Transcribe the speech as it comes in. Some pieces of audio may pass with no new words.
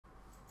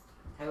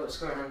Hey, what's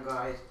going on,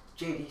 guys?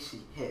 JDC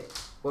here.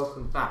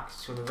 Welcome back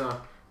to another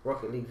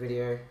Rocket League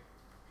video.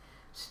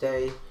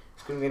 Today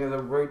it's going to be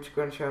another Road to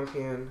Grand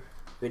Champion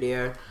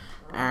video.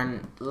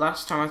 And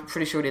last time I'm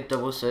pretty sure we did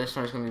doubles, so this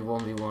time it's going to be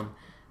 1v1.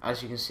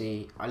 As you can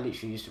see, I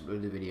literally used to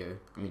upload the video.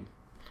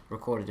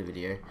 Recorded the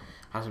video.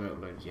 Hasn't been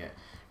uploaded yet.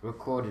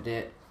 Recorded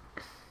it,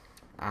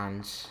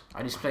 and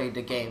I just played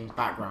the game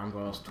background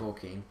while I was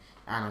talking,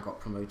 and I got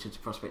promoted to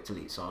Prospect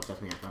Elite, so I'll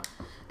definitely have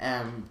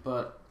that.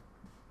 But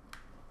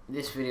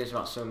this video is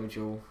about solo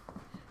duel,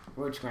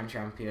 Road to Grand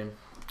Champion.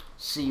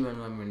 See you when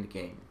we're in the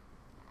game.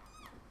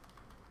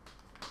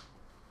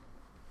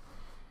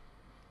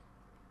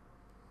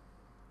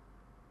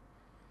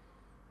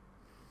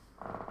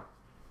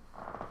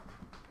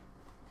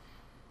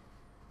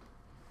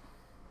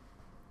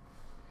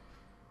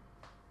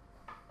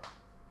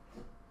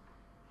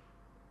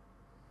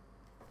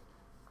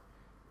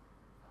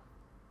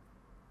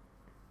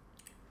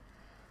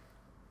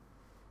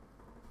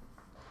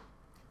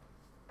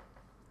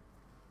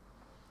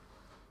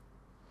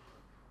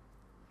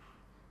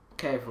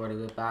 Okay, everybody,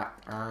 we're back,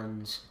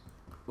 and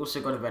also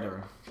got a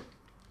veteran.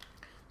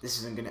 This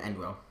isn't going to end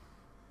well.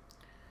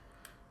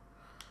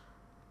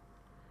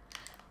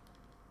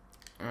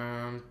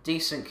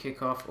 Decent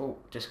kickoff. Oh,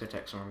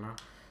 discotheque's on now.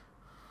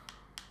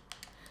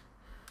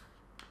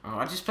 Oh,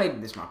 I just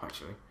played this map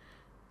actually.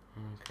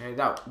 Okay,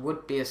 that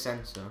would be a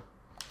center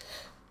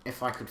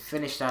if I could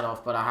finish that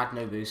off, but I had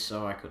no boost,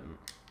 so I couldn't.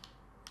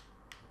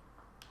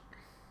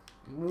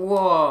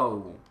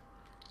 Whoa!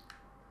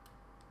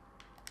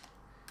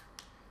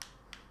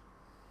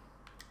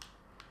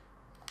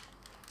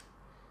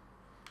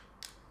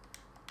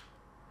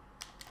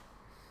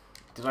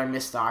 Did I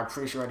miss that? I'm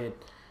pretty sure I did.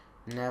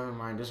 Never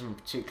mind, doesn't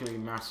particularly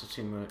matter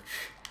too much.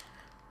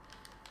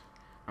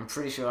 I'm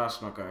pretty sure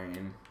that's not going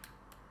in.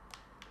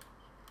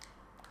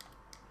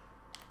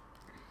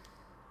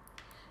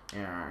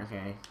 Yeah,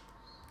 okay.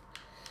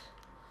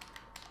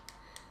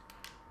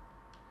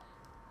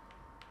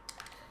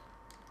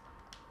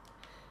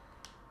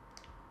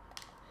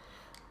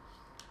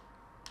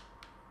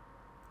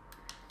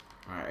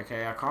 Alright,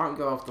 okay, I can't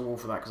go off the wall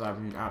for that because I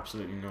have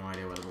absolutely no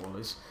idea where the ball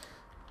is.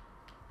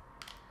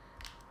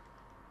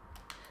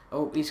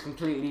 Oh, he's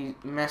completely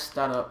messed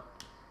that up.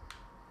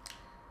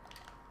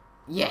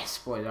 Yes,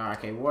 boys.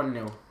 Okay,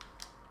 1-0.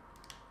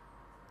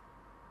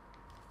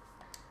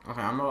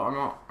 Okay, I'm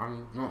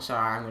not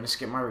sorry. I'm gonna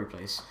skip my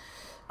replays.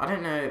 I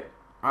don't know.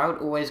 I would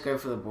always go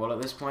for the ball at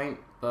this point,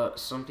 but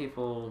some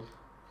people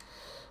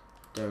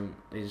don't.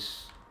 They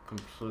just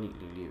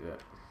completely leave it.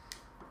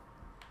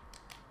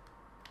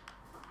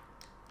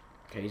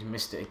 Okay, he's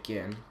missed it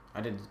again.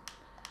 I did.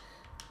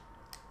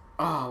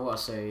 Oh, what a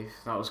save!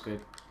 That was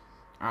good.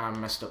 And I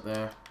messed up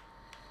there.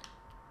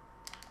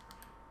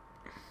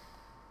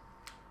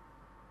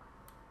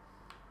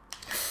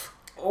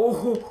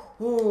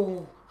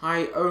 Oh,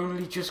 I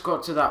only just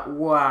got to that.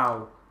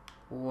 Wow.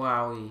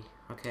 Wowie.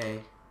 Okay.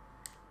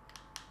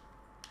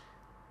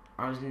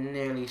 I was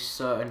nearly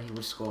certain he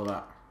would score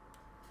that.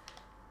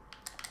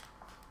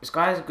 This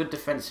guy has a good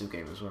defensive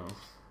game as well.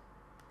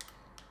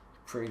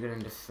 Pretty good in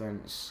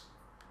defense.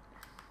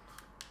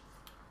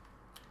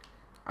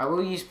 I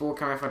will use ball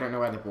cam if I don't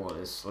know where the ball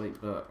is,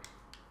 but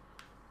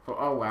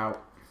oh wow,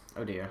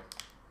 oh dear.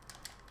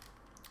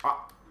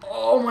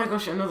 Oh my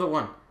gosh, another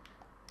one.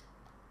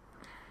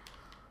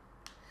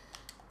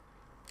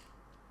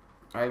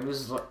 I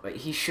was like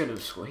he should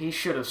have scored. He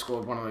should have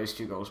scored one of those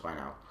 2 goals by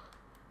now.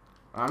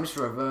 I'm just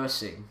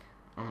reversing.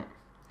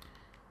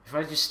 If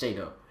I just stayed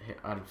up,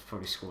 I'd have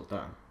probably scored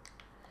that.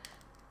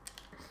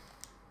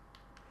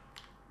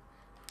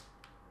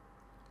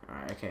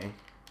 Alright, okay.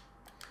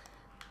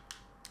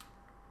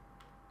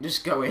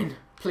 Just go in,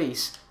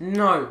 please.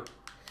 No.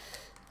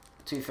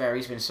 To be fair,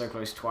 he's been so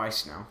close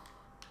twice now,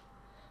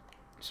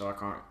 so I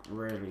can't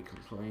really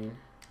complain.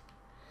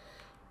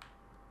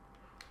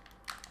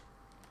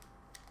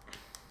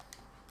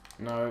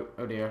 No,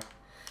 oh dear.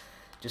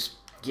 Just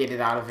get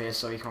it out of here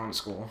so he can't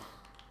score.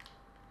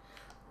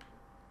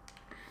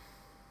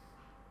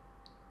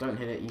 Don't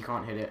hit it, you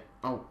can't hit it.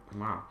 Oh,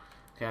 wow.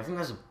 Okay, I think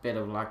there's a bit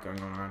of lag going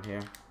on around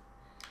here.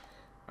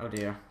 Oh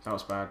dear, that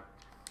was bad.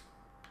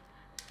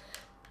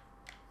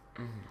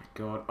 Oh my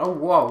god. Oh,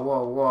 whoa,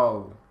 whoa,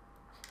 whoa.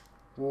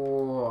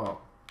 Whoa.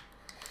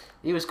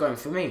 He was going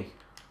for me,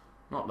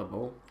 not the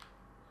ball.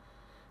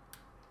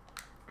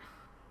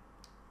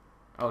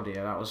 Oh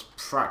dear, that was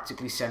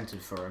practically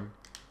centered for him.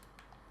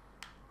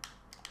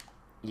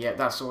 Yeah,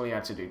 that's all he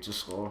had to do to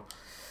score.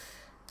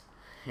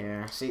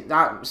 Yeah, see,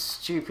 that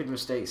stupid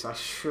mistakes I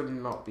should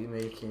not be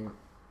making.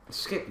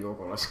 Skip your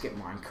goal, I skip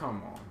mine,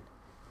 come on.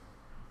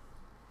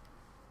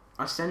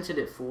 I centered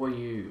it for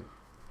you.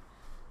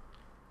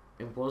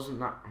 It wasn't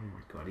that. Oh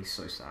my god, he's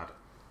so sad.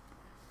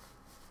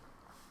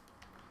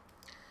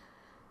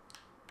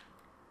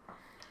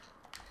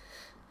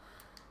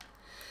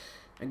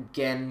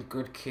 Again,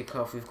 good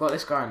kickoff. We've got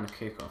this guy on the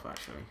kickoff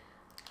actually.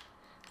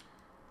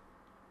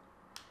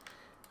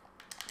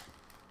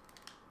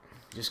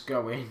 Just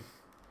go in.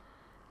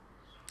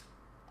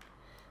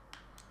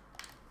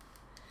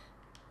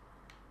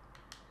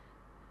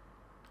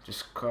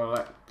 Just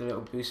collect the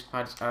little boost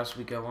pads as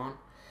we go on.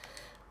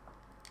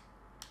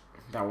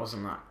 That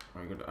wasn't that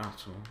very good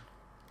at all.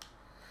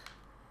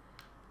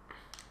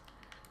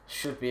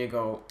 Should be a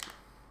goal.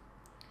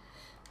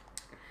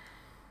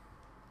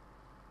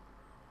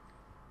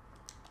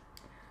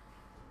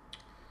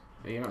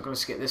 But you're not going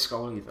to skip this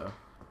goal either.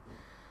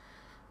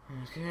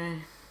 Okay.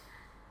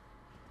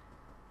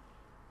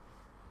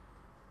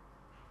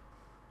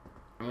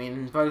 I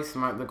mean, both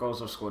the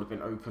goals I've scored have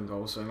been open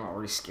goals, so not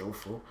really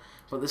skillful.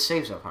 But the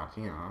saves I've had,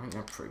 you know, I think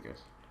they're pretty good.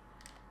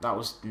 That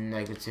was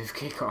negative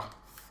kickoff.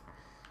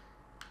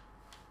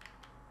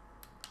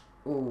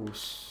 Ooh.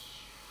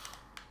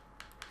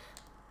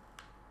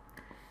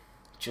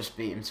 Just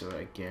beat into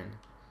it again.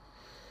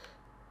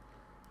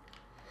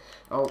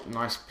 Oh,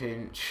 nice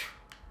pinch.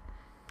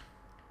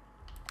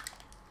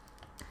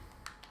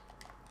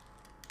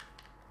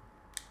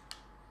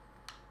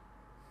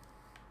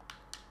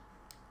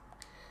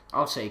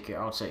 I'll take it,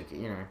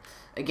 you know.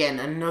 Again,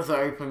 another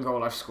open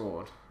goal I've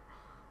scored.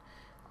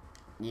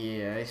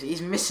 Yeah,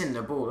 he's missing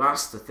the ball,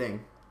 that's the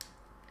thing.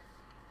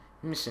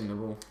 Missing the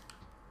ball.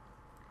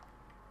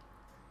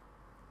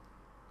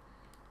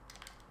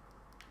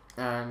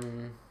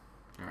 Alright,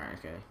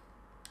 okay.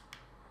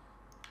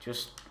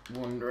 Just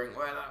wondering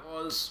where that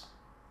was.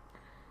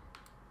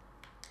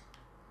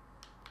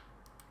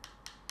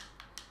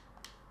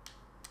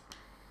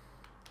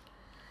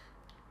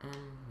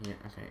 Yeah,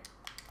 okay.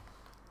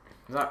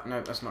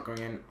 No, that's not going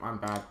in. I'm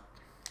bad.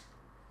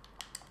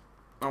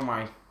 Oh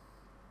my.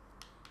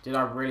 Did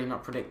I really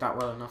not predict that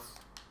well enough?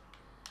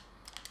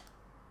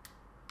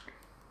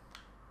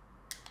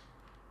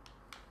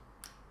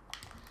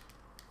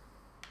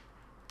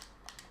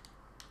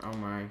 Oh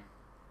my.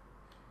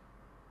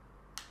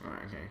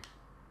 Right, okay.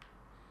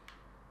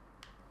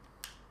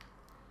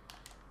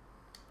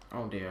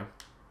 Oh dear.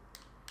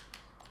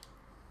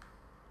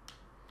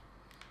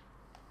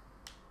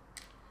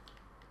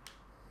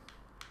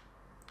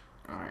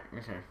 Alright,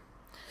 okay.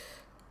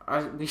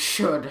 We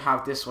should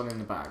have this one in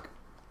the bag.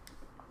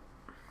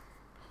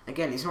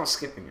 Again, he's not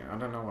skipping it. I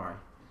don't know why.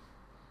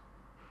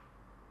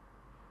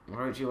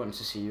 Why would you want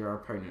to see your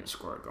opponent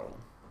score a goal?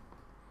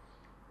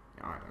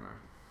 I don't know.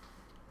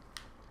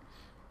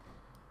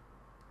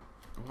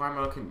 Why am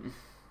I looking?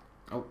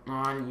 Oh, no,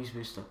 I didn't use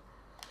booster.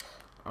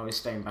 I was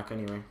staying back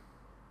anyway.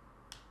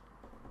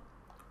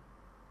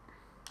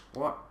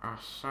 What a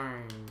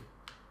shame.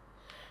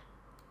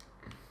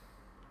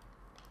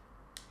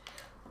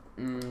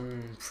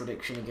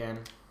 Prediction again.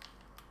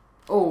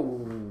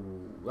 Oh,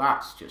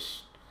 that's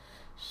just...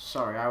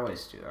 Sorry, I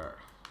always do that.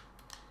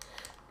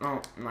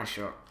 Oh, nice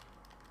shot.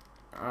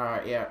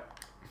 Yeah.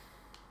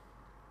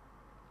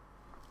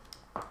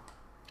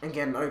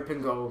 Again,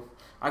 open goal.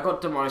 I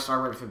got demolished,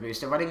 I went for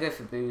boost. If I didn't go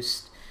for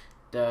boost,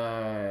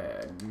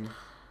 then...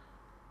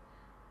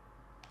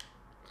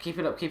 Keep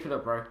it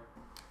up, bro.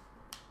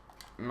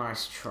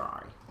 Nice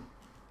try.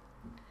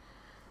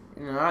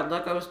 You know,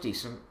 that guy was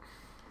decent.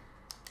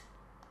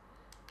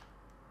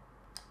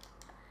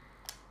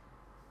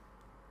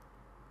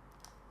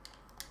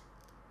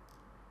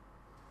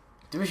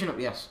 Division up,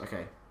 yes.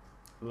 Okay.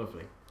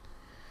 Lovely.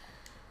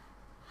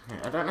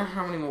 Okay, I don't know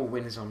how many more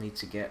wins I'll need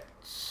to get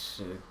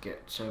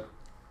to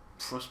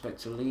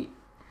Prospect Elite.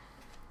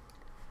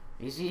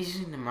 He's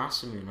in the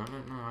Masamune. I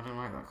don't know. I don't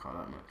like that car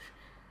that much.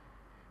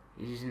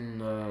 He's in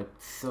the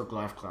Thug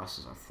Life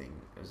classes, I think,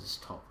 as his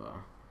topper.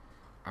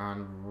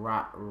 And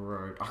Rat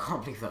Road. I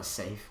can't believe that's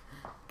safe.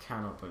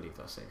 Cannot believe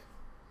that's safe.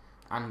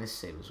 And this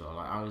save as well.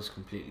 Like, I was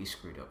completely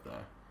screwed up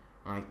there.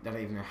 Like, I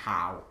don't even know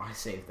how I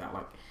saved that.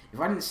 Like, if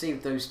I didn't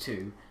save those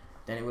two,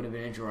 then it would have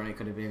been a draw and it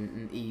could have been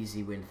an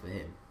easy win for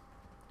him.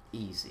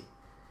 Easy.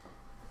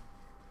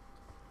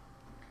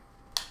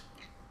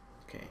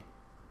 Okay.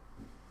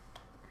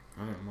 I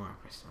don't know why I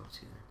pressed L2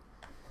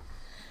 then.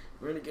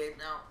 We're in a game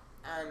now,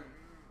 and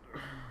I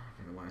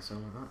don't know why I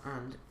sound like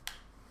that.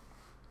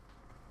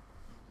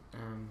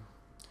 And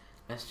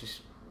let's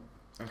just.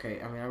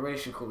 Okay, I mean, I really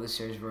should call this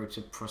series Road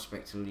to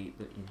Prospect Elite,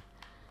 but you know,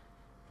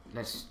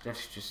 let's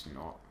just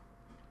not.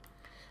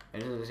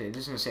 It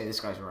doesn't say this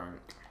guy's rank.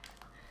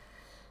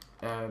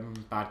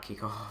 Bad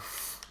kick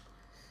off.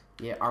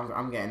 Yeah,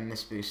 I'm getting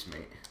this boost,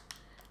 mate,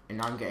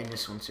 and I'm getting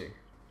this one too.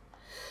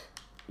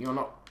 You're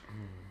not.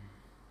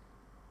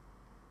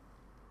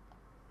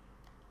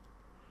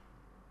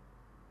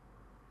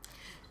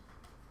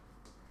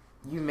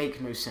 You make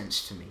no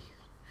sense to me.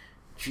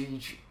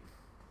 GG.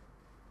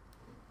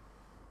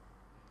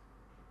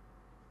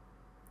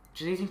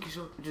 Do they think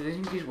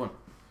he's won?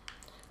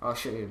 I'll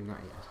show you that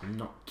he has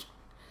not.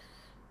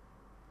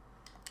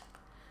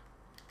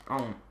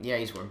 Oh, yeah,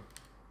 he's won.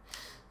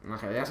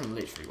 Okay, he hasn't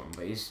literally won,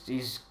 but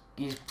he's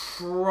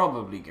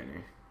probably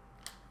gonna.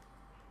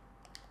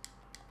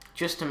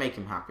 Just to make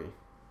him happy.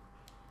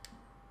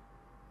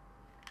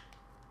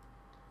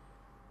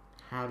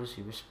 How does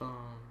he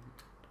respond?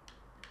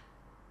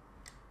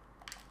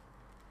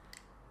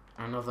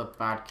 Another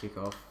bad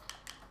kickoff.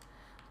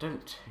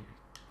 Don't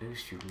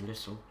boost, you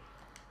little.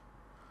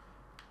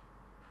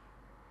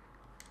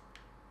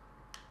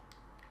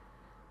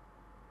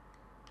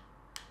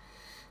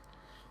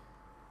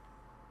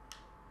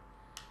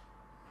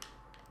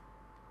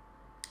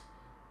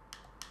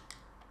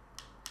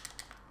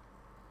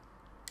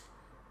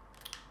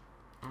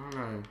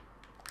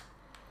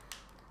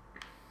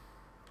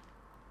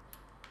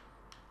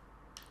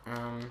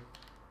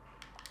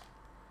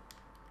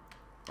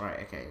 Right,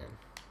 okay then.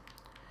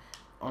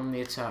 On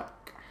the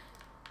attack.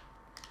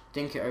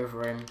 Dink it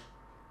over him.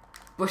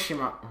 Bush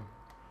him up.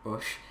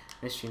 Bush.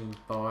 Mission,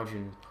 barge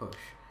and push.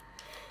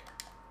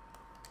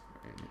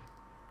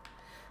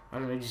 I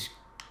don't know, just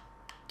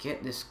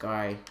get this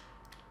guy.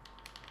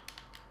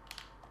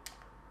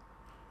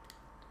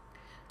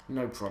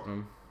 No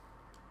problem.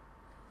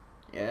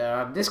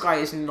 Yeah, this guy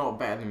is not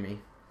better than me.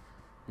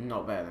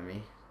 Not better than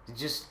me.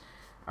 Just,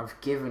 I've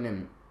given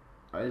him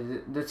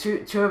the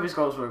two of his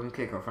goals were from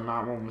kickoff, and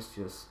that one was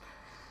just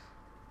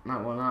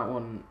that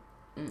one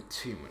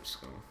too much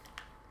skill.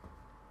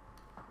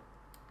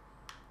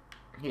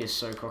 He is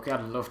so cocky.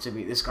 I'd love to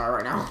beat this guy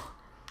right now.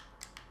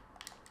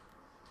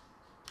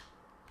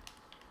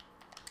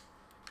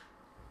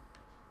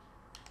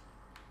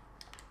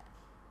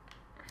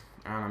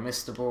 And I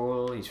missed the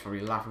ball. He's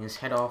probably laughing his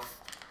head off.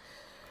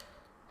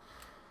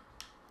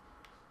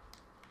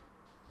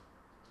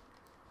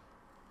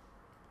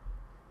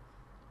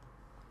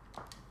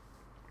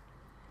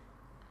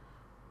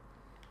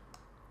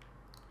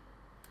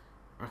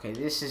 Okay,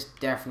 this is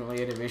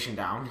definitely a division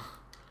down.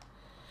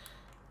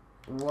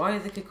 Why are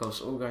the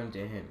kickoffs all going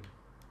to him?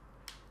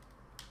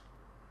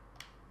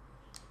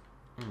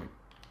 Oh my.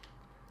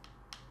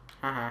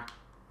 Haha.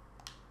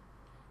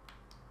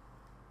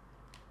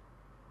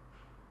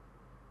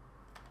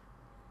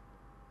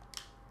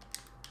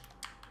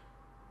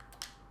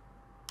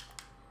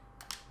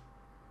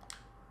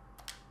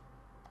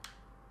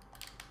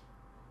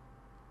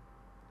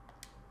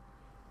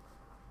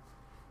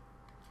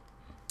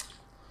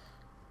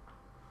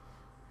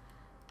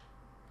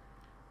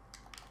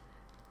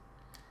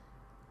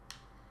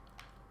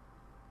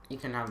 You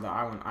can have that.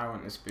 I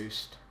want this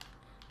boost.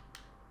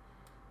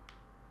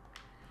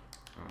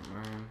 Oh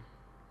man.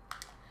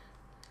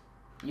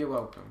 You're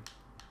welcome.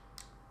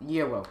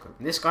 You're welcome.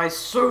 This guy's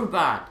so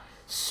bad.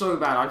 So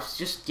bad. I've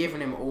just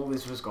given him all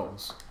his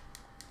goals.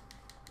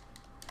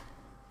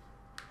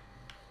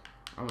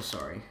 I'm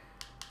sorry.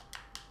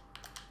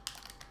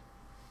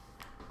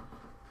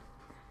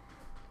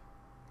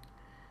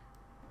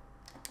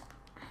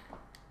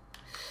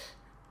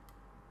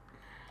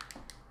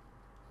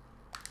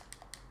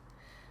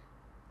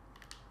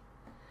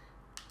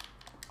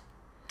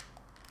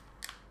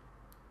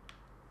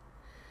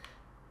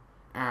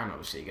 And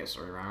obviously he gets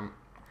the around.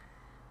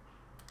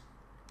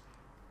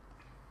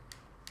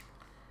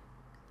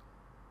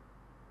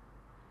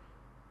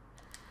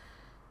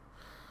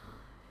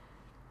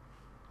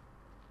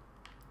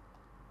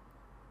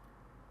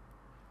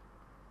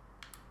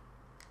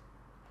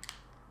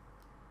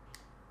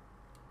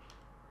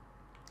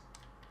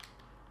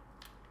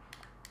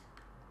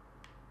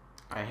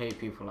 I hate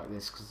people like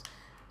this because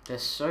they're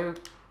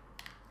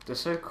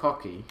so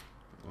cocky.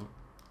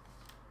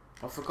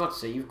 Oh, for God's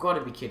sake, you've got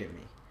to be kidding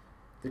me.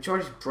 The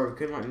charge is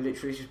broken, like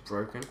literally just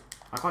broken.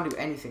 I can't do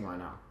anything right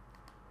now.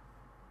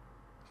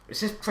 It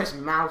says press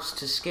mouse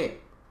to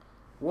skip.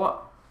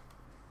 What?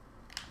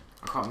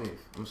 I can't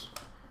move.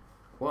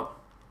 What?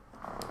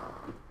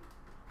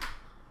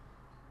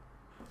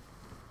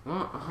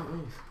 What? I can't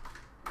move.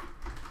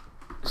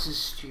 This is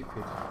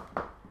stupid.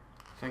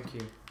 Thank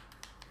you.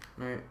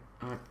 No,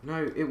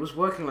 no, it was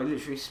working like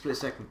literally split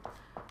second.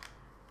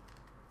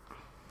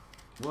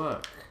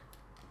 Work.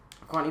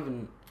 I can't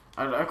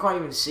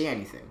even see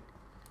anything.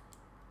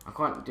 I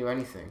can't do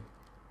anything.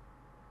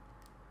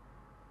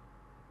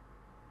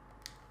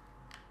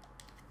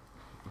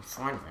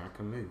 Finally, I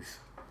can move.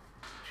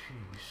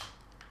 Jeez.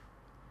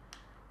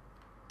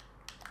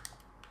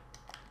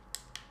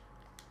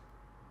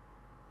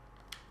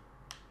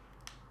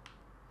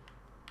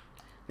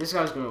 This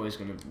guy's always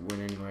gonna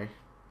win anyway.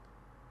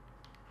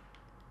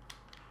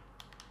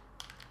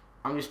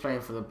 I'm just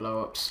playing for the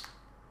blow-ups.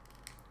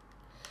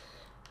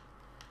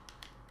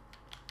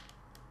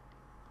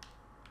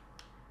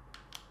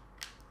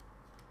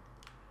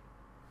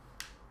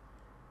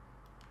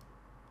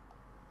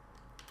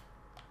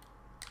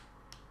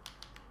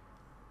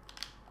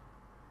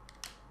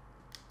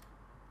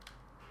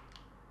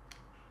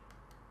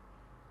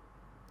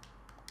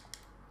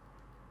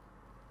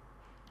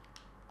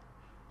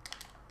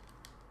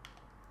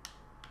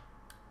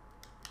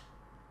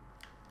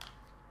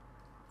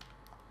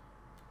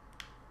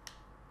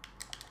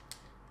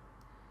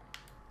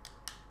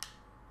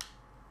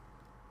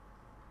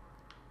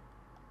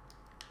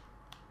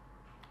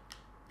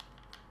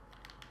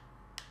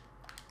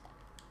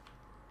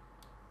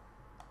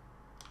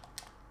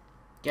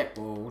 Get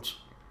balls.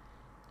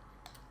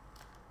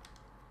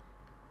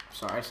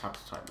 Sorry, I just have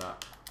to type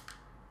that.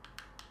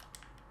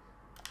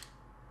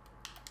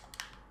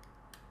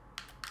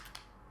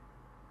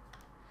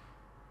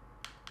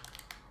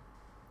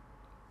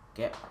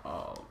 Get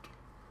old.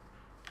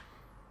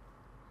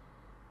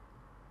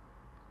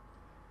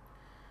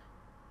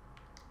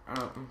 Oh,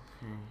 okay.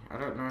 I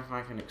don't know if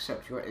I can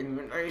accept your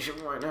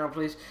invitation right now,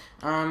 please.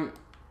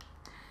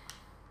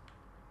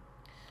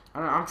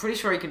 I'm pretty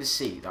sure he can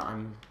see that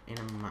I'm in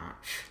a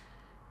match.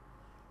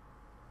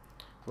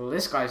 Well,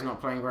 this guy's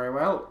not playing very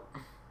well.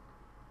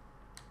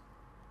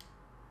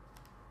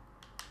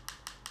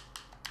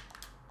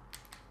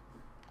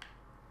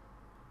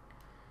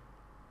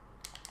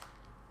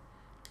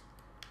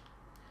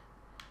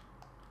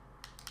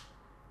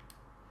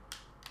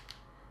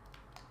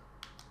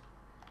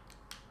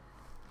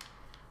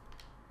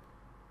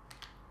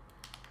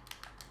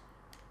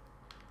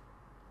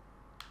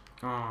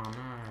 Oh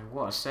no,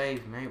 what a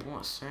save, mate,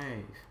 what a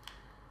save.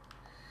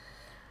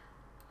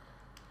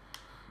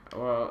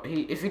 Well,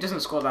 if he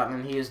doesn't score that,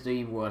 then he is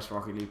the worst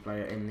Rocket League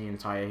player in the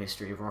entire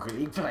history of Rocket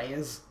League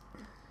players.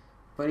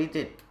 But he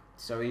did,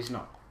 so he's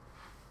not.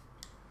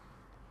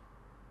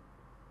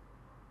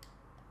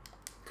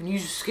 Can you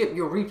skip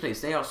your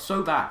replays? They are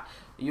so bad.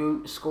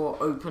 You score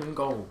open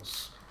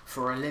goals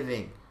for a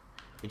living.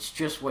 It's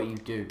just what you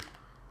do.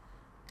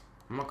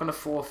 I'm not gonna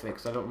forfeit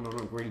because I don't want to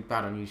look really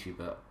bad on YouTube,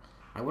 but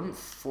I wouldn't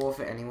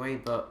forfeit anyway.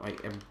 But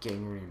like, I'm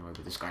getting really annoyed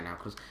with this guy now,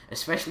 because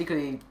especially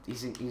because he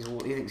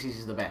thinks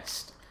he's the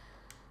best.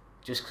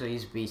 Just because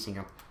he's beating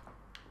a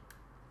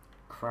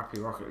crappy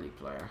Rocket League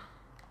player.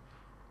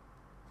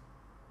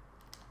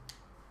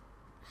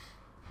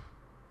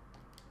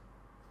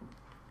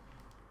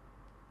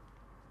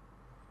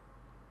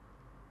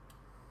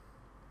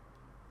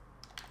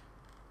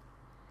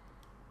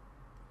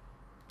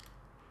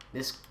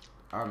 This,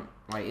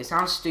 like, it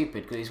sounds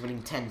stupid because he's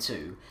winning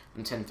 10-2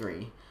 and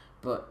 10-3,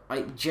 but,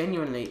 like,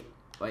 genuinely,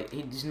 like,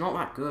 he's not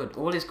that good.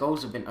 All his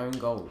goals have been own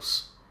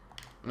goals.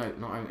 No,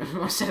 not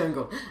own. I said own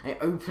goal.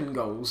 Open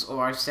goals,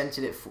 or I've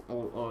centered it,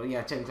 or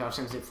yeah, technically I've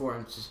centered it for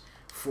him just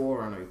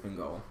for an open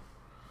goal.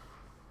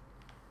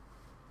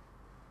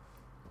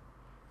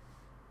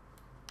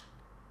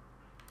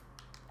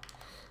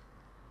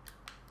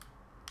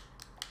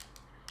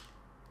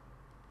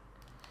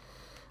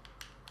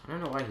 I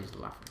don't know why he's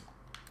laughing.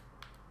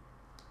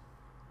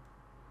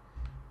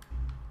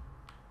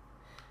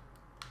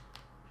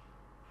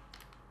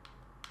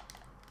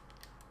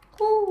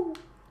 Woo!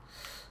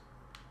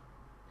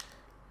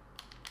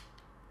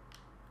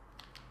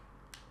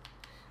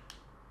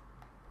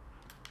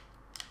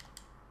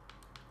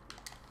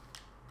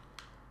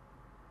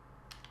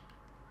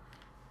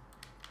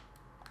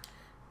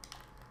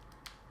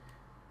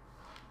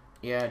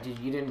 Yeah,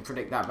 you didn't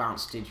predict that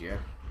bounce, did you?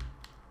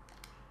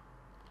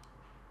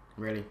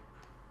 Really?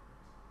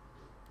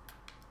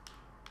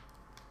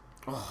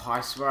 Oh, I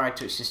swear I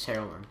touched his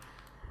tail then.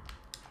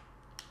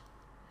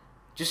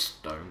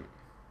 Just don't.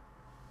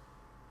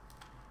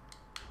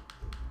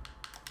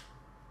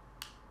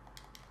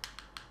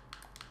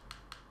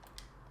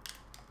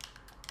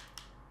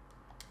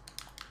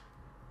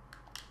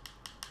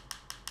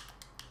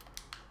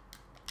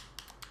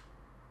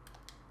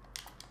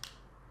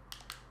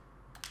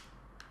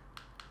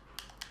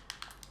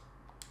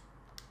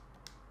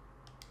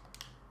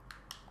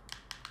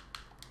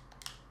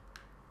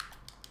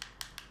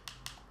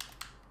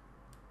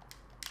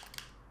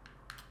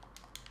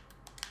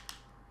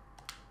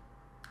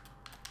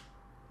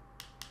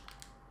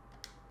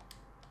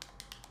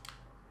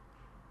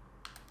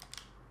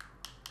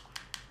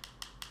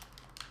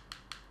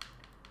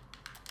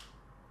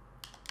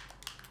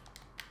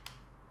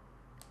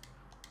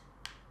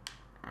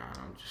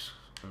 I'm just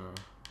gonna...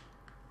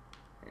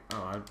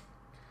 Oh, I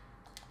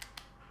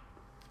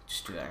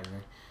just do that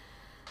anyway.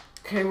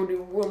 Okay, we'll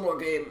do one more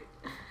game.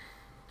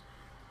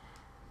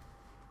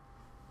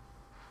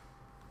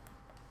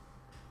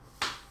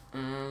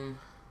 Yeah,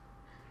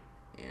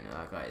 no,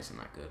 that guy isn't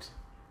that good.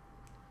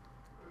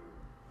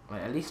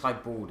 Like, at least I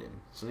balled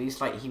him. So at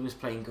least, like, he was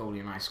playing goalie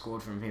and I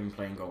scored from him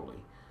playing goalie.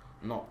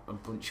 Not a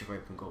bunch of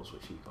open goals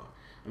which he got.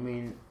 I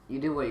mean, you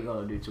do what you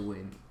gotta do to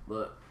win,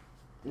 but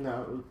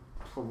no, it was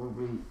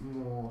probably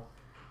more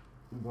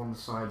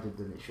one-sided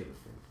than it should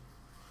have been.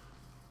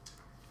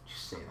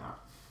 Just say that.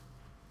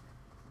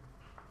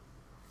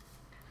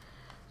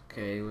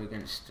 Okay, we're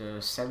against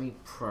a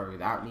semi-pro.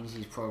 That means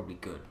he's probably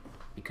good.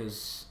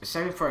 Because a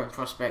semi-pro in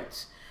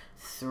Prospect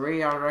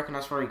 3, I reckon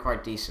that's probably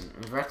quite decent.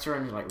 And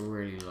veteran is like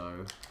really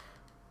low.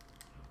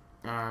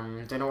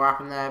 Don't know what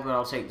happened there, but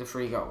I'll take the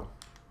free goal.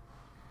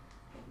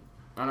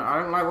 I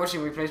don't like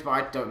watching replays, but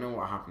I don't know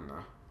what happened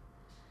there.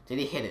 Did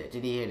he hit it?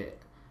 Did he hit it?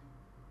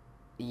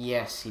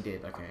 Yes, he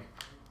did. Okay.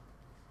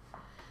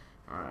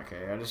 Alright,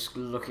 okay. I just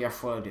lucky I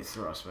followed it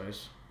through, I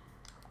suppose.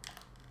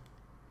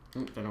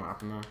 Don't know what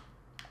happened there.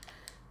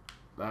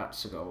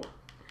 That's a goal.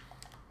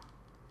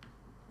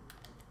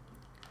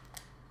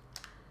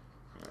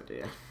 Oh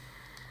dear.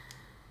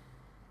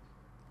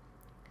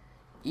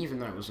 Even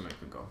though it was an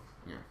open goal,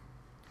 yeah.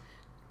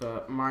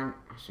 But mine,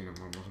 actually no,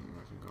 mine wasn't an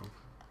open goal.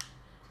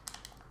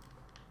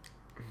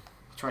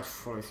 Try to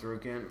follow through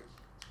again.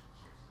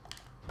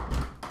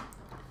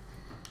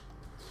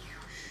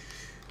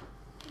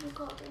 You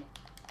got it.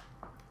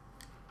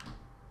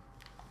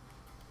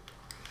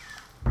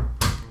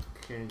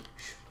 Okay.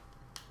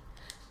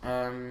 I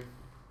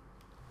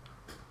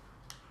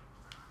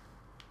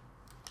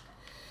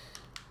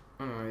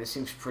don't know, this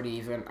seems pretty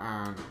even,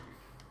 and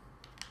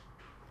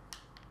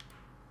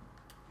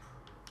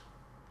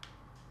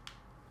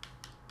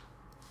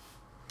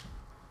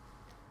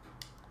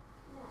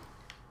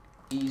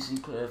easy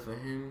clear for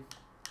him.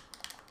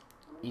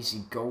 Easy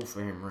goal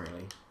for him,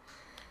 really.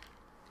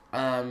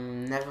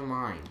 Never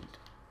mind.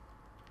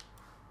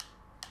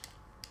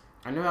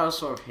 I knew I was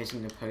sort of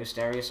hitting the post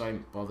area, so I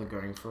didn't bother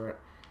going for it.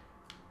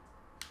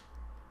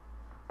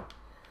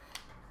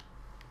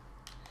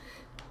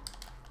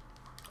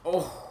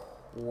 Oh,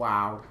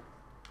 wow.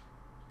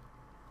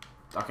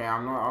 Okay,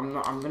 I'm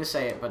gonna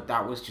say it, but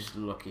that was just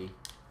lucky.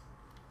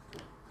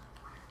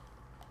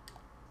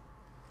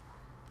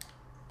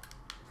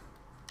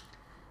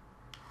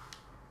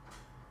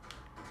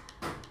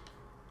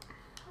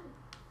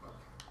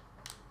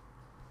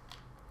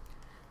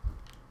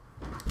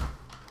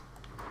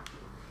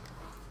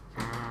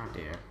 Oh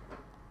dear.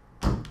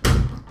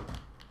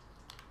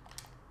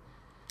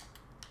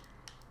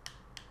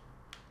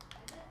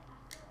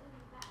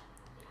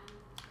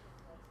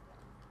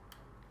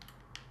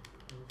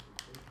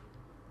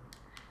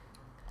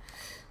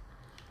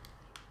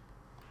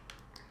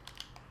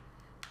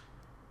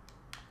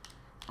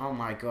 Oh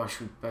my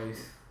gosh, we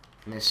both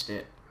missed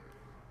it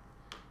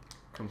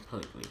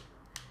completely.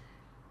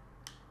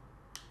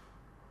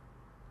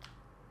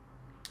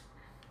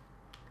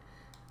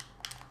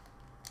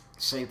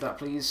 Save that,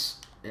 please.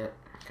 Yeah,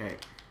 okay.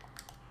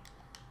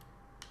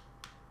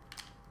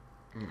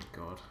 Oh my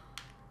god.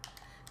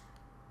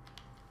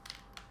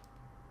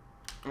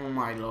 Oh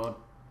my lord.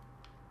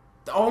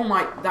 Oh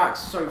my,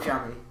 that's so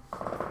jammy.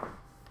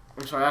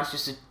 I'm sorry, that's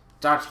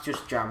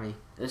just jammy.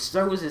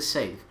 That was a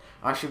save.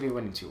 I should be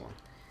winning 2-1.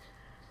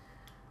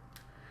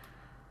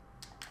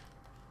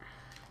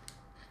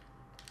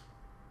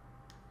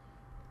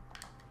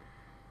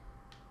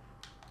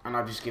 And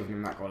I've just given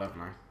him that goal,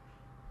 haven't I?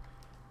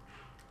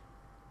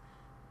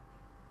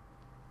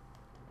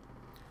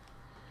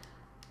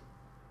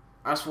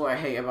 That's what I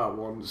hate about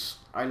ones.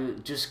 I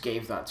just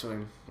gave that to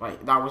him.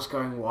 Like, that was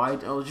going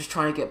wide. I was just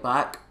trying to get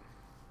back.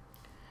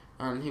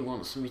 And he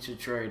wants me to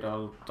trade.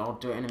 I'll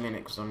do it in a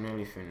minute because I'm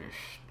nearly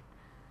finished.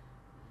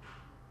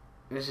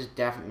 This is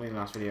definitely the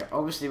last video.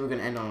 Obviously, we're going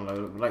to end on a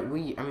low. Like,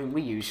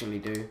 we usually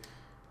do.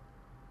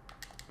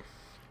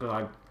 Because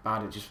I'm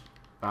bad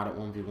at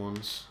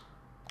 1v1s.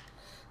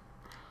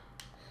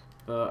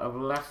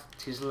 But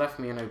he's left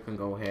me an open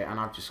goal here, and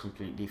I've just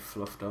completely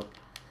fluffed up.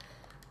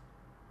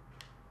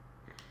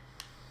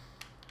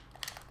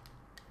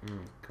 Oh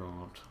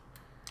god.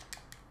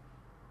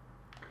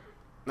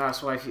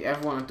 That's why if you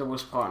ever want a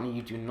doubles partner,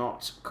 you do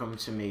not come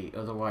to me.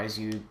 Otherwise,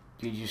 you've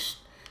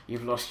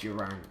lost your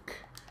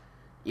rank.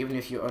 Even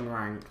if you're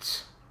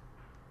unranked,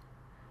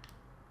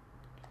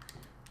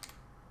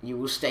 you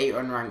will stay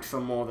unranked for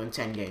more than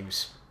 10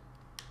 games.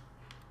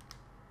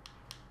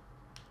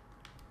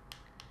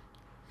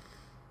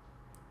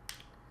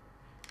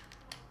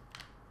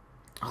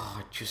 Oh,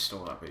 I just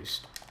stole that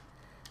boost.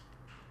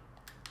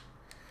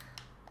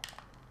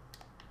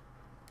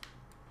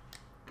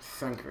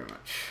 Thank you very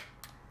much.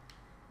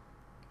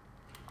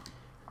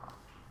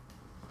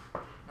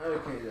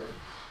 Okay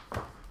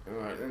then.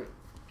 Alright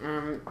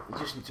then.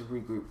 Just need to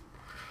regroup.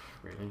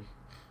 Really.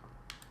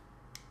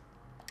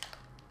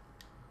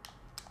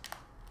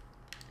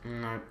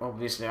 No,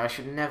 obviously I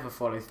should never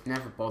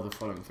bother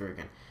following through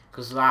again.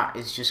 Because that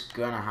is just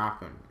gonna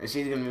happen. It's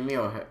either gonna be me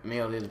or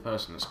the other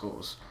person that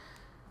scores.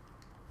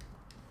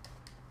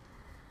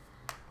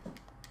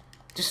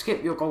 Just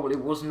skip your goal. It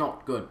was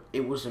not good.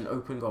 It was an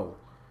open goal.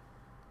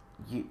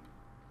 I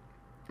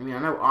mean, I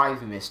know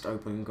I've missed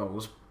open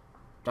goals.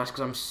 That's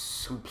because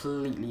I'm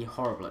completely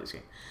horrible at this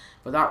game.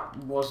 But that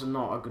was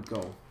not a good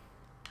goal.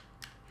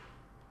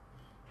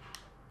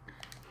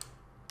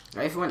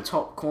 Like, if it went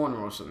top corner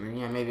or something,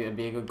 yeah, maybe it would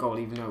be a good goal,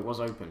 even though it was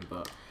open.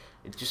 But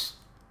it just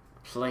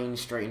plain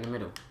straight in the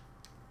middle.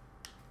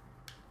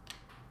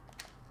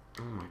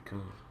 Oh my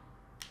god.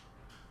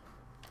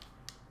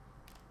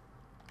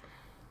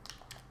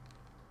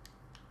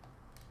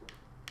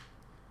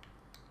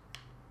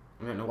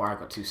 I don't know why I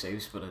got 2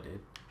 saves, but I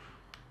did.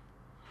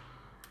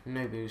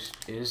 No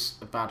boost is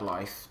a bad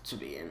life to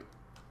be in.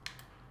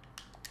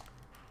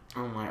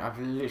 Oh my, I've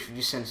literally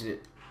just sent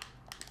it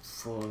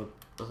for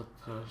the other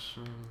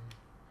person.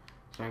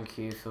 Thank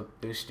you for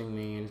boosting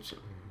me into... Oh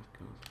my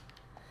god.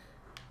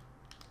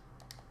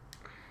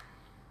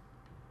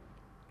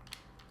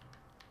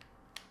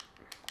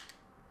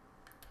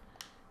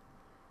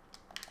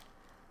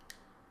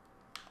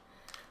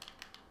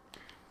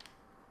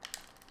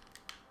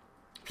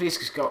 Please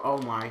just go. Oh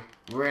my.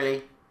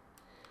 Really?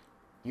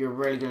 You're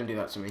really going to do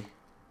that to me?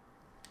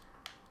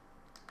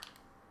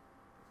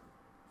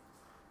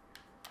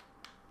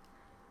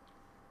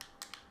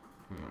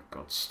 Oh my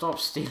god. Stop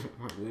stealing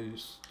my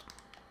boost.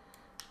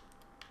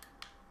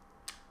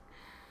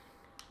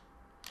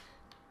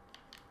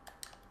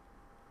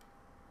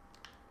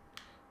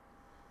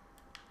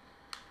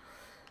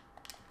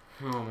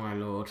 Oh my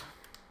lord.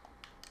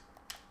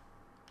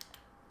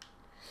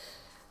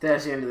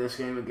 There's the end of this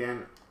game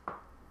again.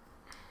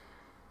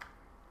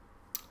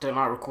 Don't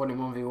like recording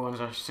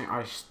 1v1s. I think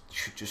I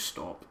should just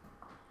stop.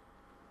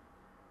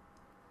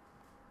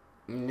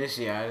 I'm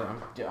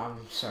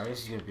sorry,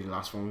 this is gonna be the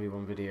last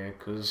 1v1 video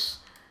because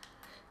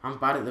I'm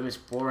bad at them. It's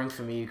boring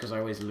for me because I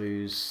always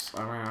lose.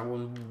 I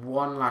won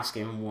 1 last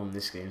game and 1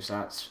 this game, so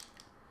that's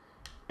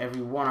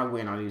every 1 I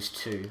win, I lose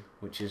 2,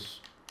 which is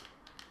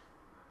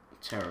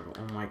terrible.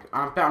 Oh my god!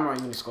 I bet I'm not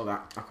even gonna score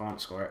that. I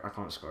can't score it. I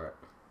can't score it.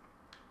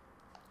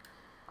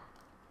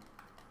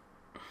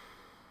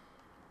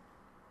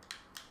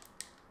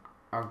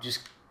 I've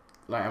just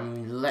Like,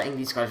 I'm letting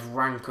these guys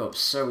rank up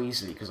so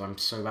easily because I'm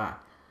so bad.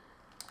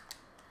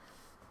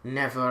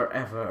 Never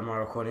ever am I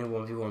recording a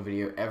 1v1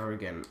 video ever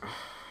again.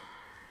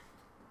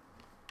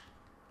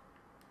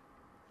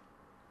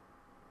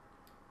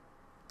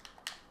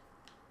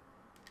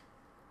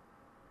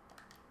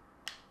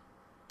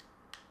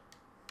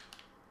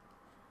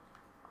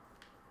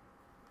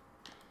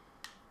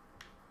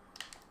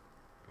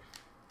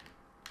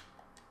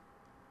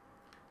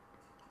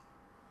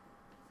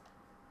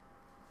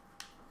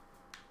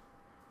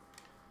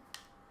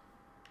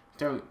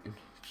 Don't.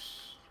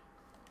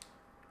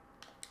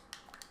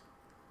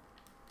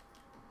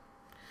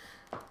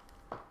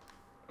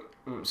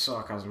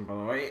 Sarcasm, by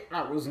the way.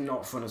 That was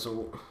not fun at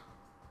all.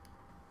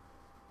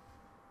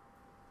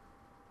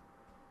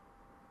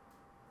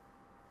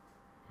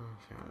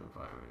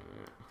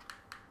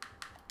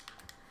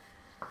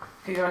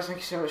 Okay guys, thank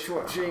you so much for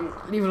watching.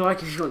 Leave a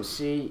like if you want to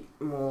see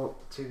more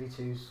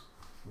 2v2s.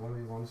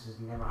 1v1s is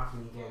never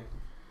happening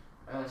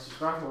again.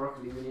 Subscribe for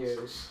Rocket League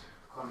videos,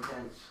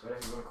 content,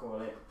 whatever you want to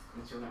call it.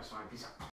 Until next time, peace out.